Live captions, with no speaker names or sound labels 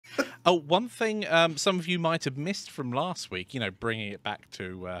Oh, one thing some of you might have missed from last week, bringing it back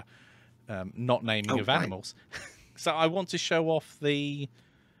to not naming Oh, of right. animals. So I want to show off the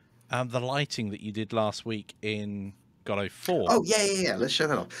lighting that you did last week in God of 4. Oh, yeah, yeah, yeah. Let's show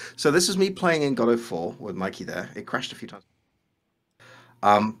that off. So this is me playing in God of 4 with Mikey there. It crashed a few times.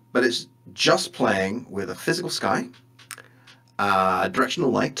 But it's just playing with a physical sky,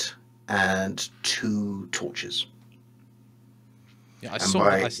 directional light, and two torches. Yeah, I And saw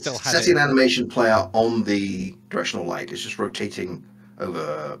that. I by still had setting it. an animation player on the directional light, it's just rotating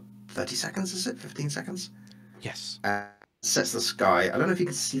over 30 seconds, is it? 15 seconds? Yes. And sets the sky. I don't know if you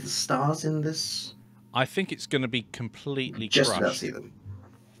can see the stars in this. I think it's going to be completely Just about see crushed. them.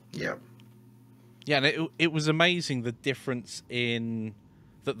 Yeah. Yeah, and it was amazing the difference in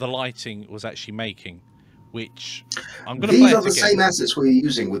that the lighting was actually making, which I'm going to play These are it the again. same assets we're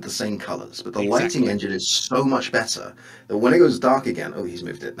using with the same colors, but the lighting Exactly. engine is so much better that when it goes dark again, oh, he's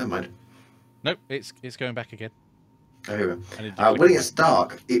moved it. Never mind. Nope, it's going back again. Oh, here we I need to go. click When it away. gets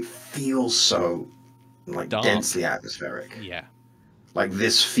dark, it feels so like Dark. densely atmospheric. Yeah. Like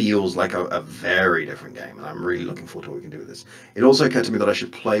this feels like a very different game, and I'm really looking forward to what we can do with this. It also occurred to me that I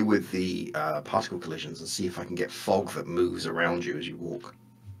should play with the particle collisions and see if I can get fog that moves around you as you walk.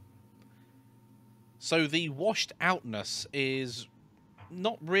 So the washed outness is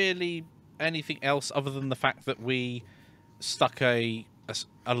not really anything else other than the fact that we stuck a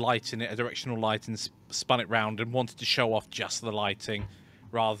light in it, a directional light, and spun it round and wanted to show off just the lighting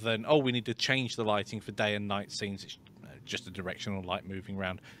rather than, oh, we need to change the lighting for day and night scenes. It's just a directional light moving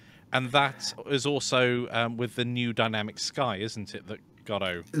around. And that is also with the new dynamic sky, isn't it, that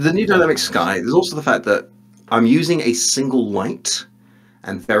Godot The new dynamic welcomed. sky, there's also the fact that I'm using a single light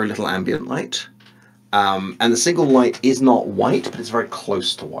and very little ambient light. And the single light is not white, but it's very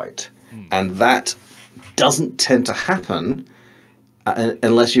close to white. Hmm. And that doesn't tend to happen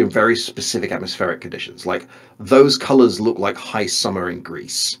unless you have very specific atmospheric conditions. Like those colors look like high summer in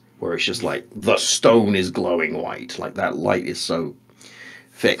Greece, where it's just Yeah. like the stone is glowing white. Like that light is so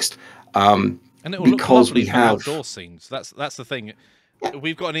fixed. Um, And it will look because lovely we for have outdoor scenes. That's the thing. yeah,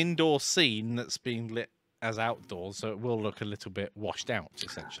 We've got an indoor scene that's being lit as outdoors, so it will look a little bit washed out,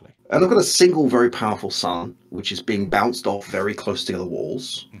 essentially. and I've got a single very powerful sun, which is being bounced off very close to the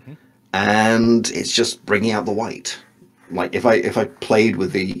walls, Hmm. and it's just bringing out the white. Like if I played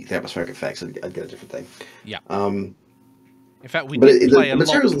with the atmospheric effects, I'd get a different thing. Yeah. Um, In fact, we but did play the a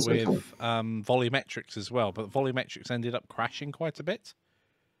materials lot are so cool. with volumetrics as well, but volumetrics ended up crashing quite a bit.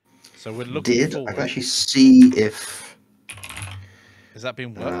 So we're looking Did I can forward. actually see if Is that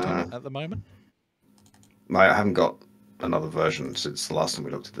being worked on uh, at the moment? I haven't got another version since the last time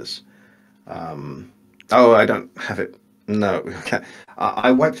we looked at this. Um, oh, I don't have it. No, okay.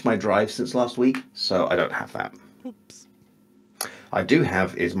 I wiped my drive since last week, so I don't have that. Oops. I do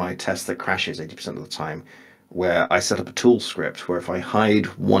have is my test that crashes 80% of the time, where I set up a tool script where if I hide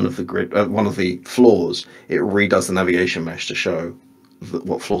one of the floors, it redoes the navigation mesh to show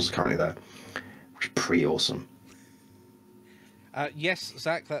what floors are currently there, which is pretty awesome. Yes,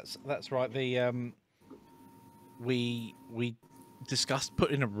 Zach, that's right. We discussed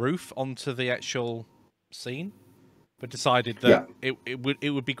putting a roof onto the actual scene, but decided that Yeah.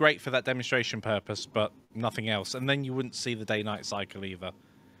 it would be great for that demonstration purpose, but nothing else. And then you wouldn't see the day night cycle either.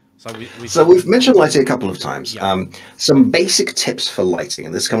 So we So thought, we've mentioned lighting a couple of times. yeah, Some basic tips for lighting,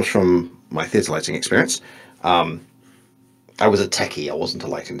 and this comes from my theatre lighting experience. Um, I was a techie. I wasn't a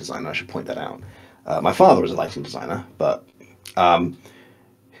lighting designer. I should point that out. My father was a lighting designer, but um,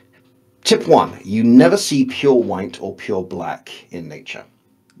 tip one: you never see pure white or pure black in nature.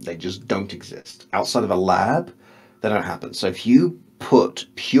 They just don't exist outside of a lab. They don't happen. So if you put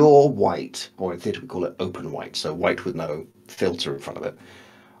pure white, or in theatre we call it open white, so white with no filter in front of it,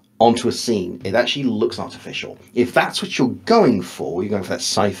 onto a scene, it actually looks artificial. If that's what you're going for, you're going for that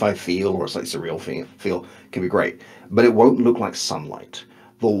sci-fi feel or a slightly surreal feel, can be great. But it won't look like sunlight.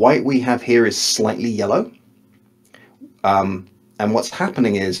 The white we have here is slightly yellow. And what's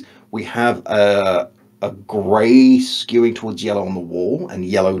happening is we have a gray skewing towards yellow on the wall and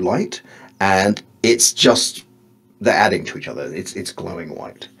yellow light, and it's just they're adding to each other. It's glowing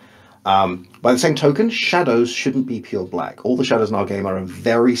white. By the same token, shadows shouldn't be pure black. All the shadows in our game are a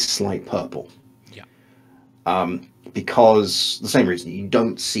very slight purple. yeah. Because the same reason you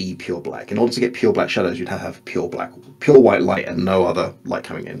don't see pure black. In order to get pure black shadows, you'd have to have pure white light, and no other light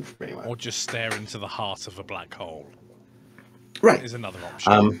coming in from anywhere. Or just stare into the heart of a black hole Right. is another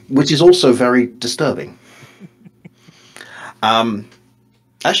option. Which is also very disturbing.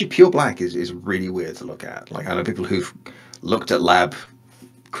 Actually, pure black is really weird to look at. Like I know people who've looked at lab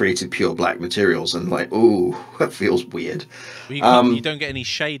created pure black materials, and like, ooh, that feels weird. Well, you don't get any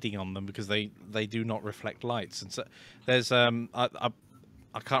shading on them because they do not reflect lights. And so there's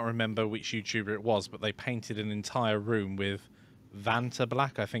I can't remember which YouTuber it was, but they painted an entire room with Vanta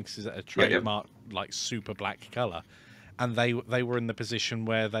black. I think this is a trademark, like super black color. And they were in the position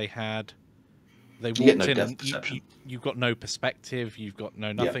where they walked in and you've got no perspective, you've got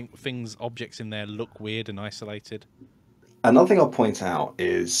no nothing. Objects in there look weird and isolated. Another thing I'll point out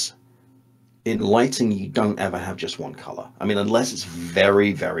is in lighting, you don't ever have just one color. I mean, unless it's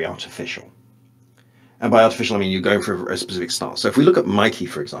very, very artificial. And by artificial, I mean you're going for a specific style. So if we look at Mikey,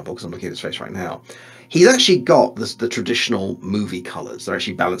 for example, because I'm looking at his face right now, he's actually got the traditional movie colors. They're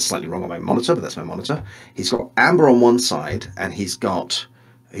actually balanced slightly wrong on my monitor, but that's my monitor. He's got amber on one side, and he's got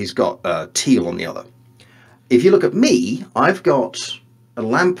teal on the other. If you look at me, I've got a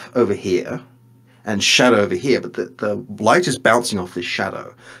lamp over here and shadow over here, but the light is bouncing off this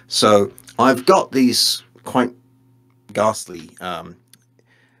shadow. So I've got these quite ghastly,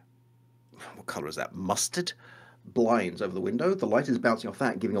 what color is that? Mustard blinds over the window. The light is bouncing off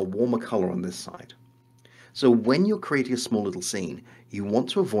that, giving a warmer color on this side. So when you're creating a small little scene, you want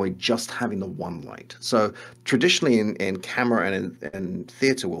to avoid just having the one light. So traditionally in camera and in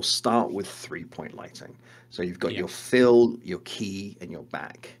theater, we'll start with 3-point lighting. So you've got your fill, your key, and your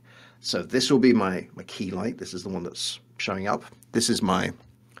back. So this will be my key light. This is the one that's showing up. This is my,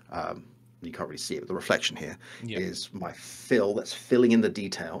 you can't really see it, but the reflection here is my fill that's filling in the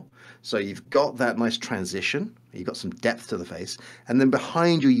detail. So you've got that nice transition. You've got some depth to the face. And then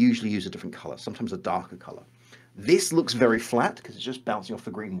behind you usually use a different color, sometimes a darker color. This looks very flat because it's just bouncing off the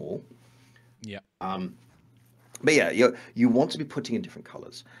green wall. Yeah. But yeah, you want to be putting in different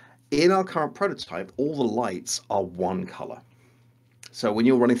colors. In our current prototype, all the lights are one color. So when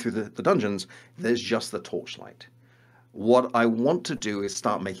you're running through the dungeons, there's just the torchlight. What I want to do is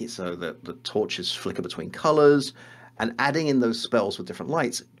start making it so that the torches flicker between colors, and adding in those spells with different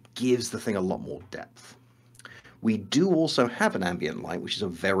lights gives the thing a lot more depth. We do also have an ambient light, which is a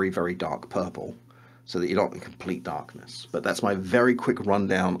very, very dark purple, so that you're not in complete darkness. But that's my very quick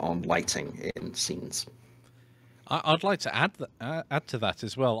rundown on lighting in scenes. I'd like to add to that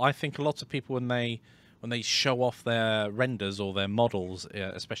as well. I think a lot of people when they show off their renders or their models,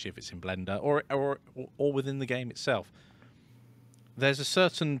 especially if it's in Blender or within the game itself, there's a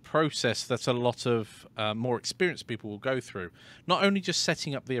certain process that a lot of more experienced people will go through. Not only just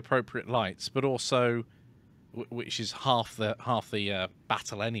setting up the appropriate lights, but also, which is half the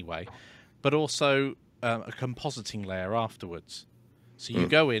battle anyway, but also a compositing layer afterwards. So you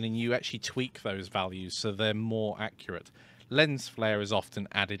go in and you actually tweak those values so they're more accurate. Lens flare is often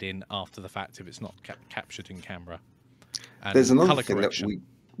added in after the fact if it's not captured in camera. And there's another color thing correction. that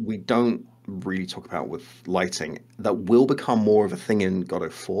we don't really talk about with lighting that will become more of a thing in God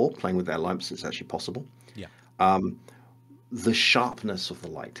of 4, playing with their lamps. It's actually possible. Yeah. The sharpness of the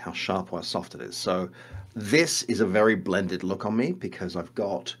light, how sharp or how soft it is. So this is a very blended look on me because I've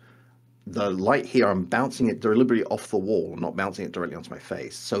got the light here, I'm bouncing it deliberately off the wall, I'm not bouncing it directly onto my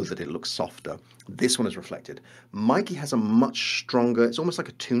face so that it looks softer. This one is reflected. Mikey has a much stronger, it's almost like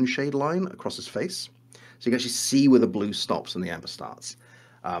a toon shade line across his face. So you can actually see where the blue stops and the amber starts.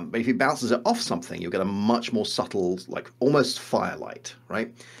 But if he bounces it off something, you'll get a much more subtle, like almost firelight,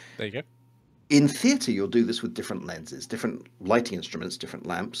 right? There you go. In theater, you'll do this with different lenses, different lighting instruments, different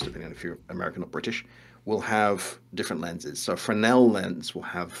lamps, depending on if you're American or British, will have different lenses. So a Fresnel lens will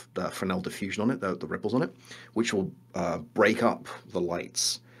have the Fresnel diffusion on it, the ripples on it, which will break up the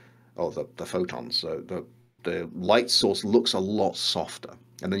lights or the photons. So the light source looks a lot softer.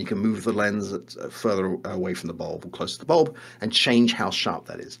 And then you can move the lens further away from the bulb or close to the bulb and change how sharp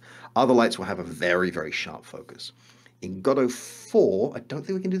that is. Other lights will have a very, very sharp focus. In God of 4, I don't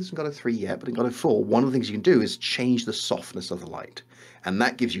think we can do this in God of 3 yet, but in God of 4, one of the things you can do is change the softness of the light. And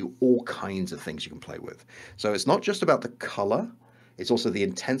that gives you all kinds of things you can play with. So it's not just about the color, it's also the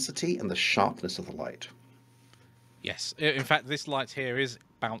intensity and the sharpness of the light. Yes. In fact, this light here is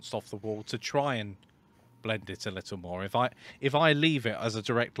bounced off the wall to try and blend it a little more. If I leave it as a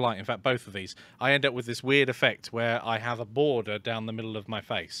direct light, in fact both of these, I end up with this weird effect where I have a border down the middle of my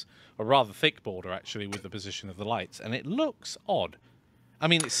face, a rather thick border actually with the position of the lights, and it looks odd. I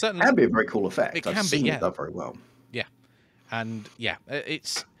mean, it's certainly... It can be a very cool effect. It can I've seen be, it done very well. Yeah. And yeah,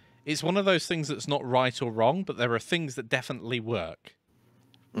 it's one of those things that's not right or wrong, but there are things that definitely work.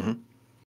 Mm-hmm.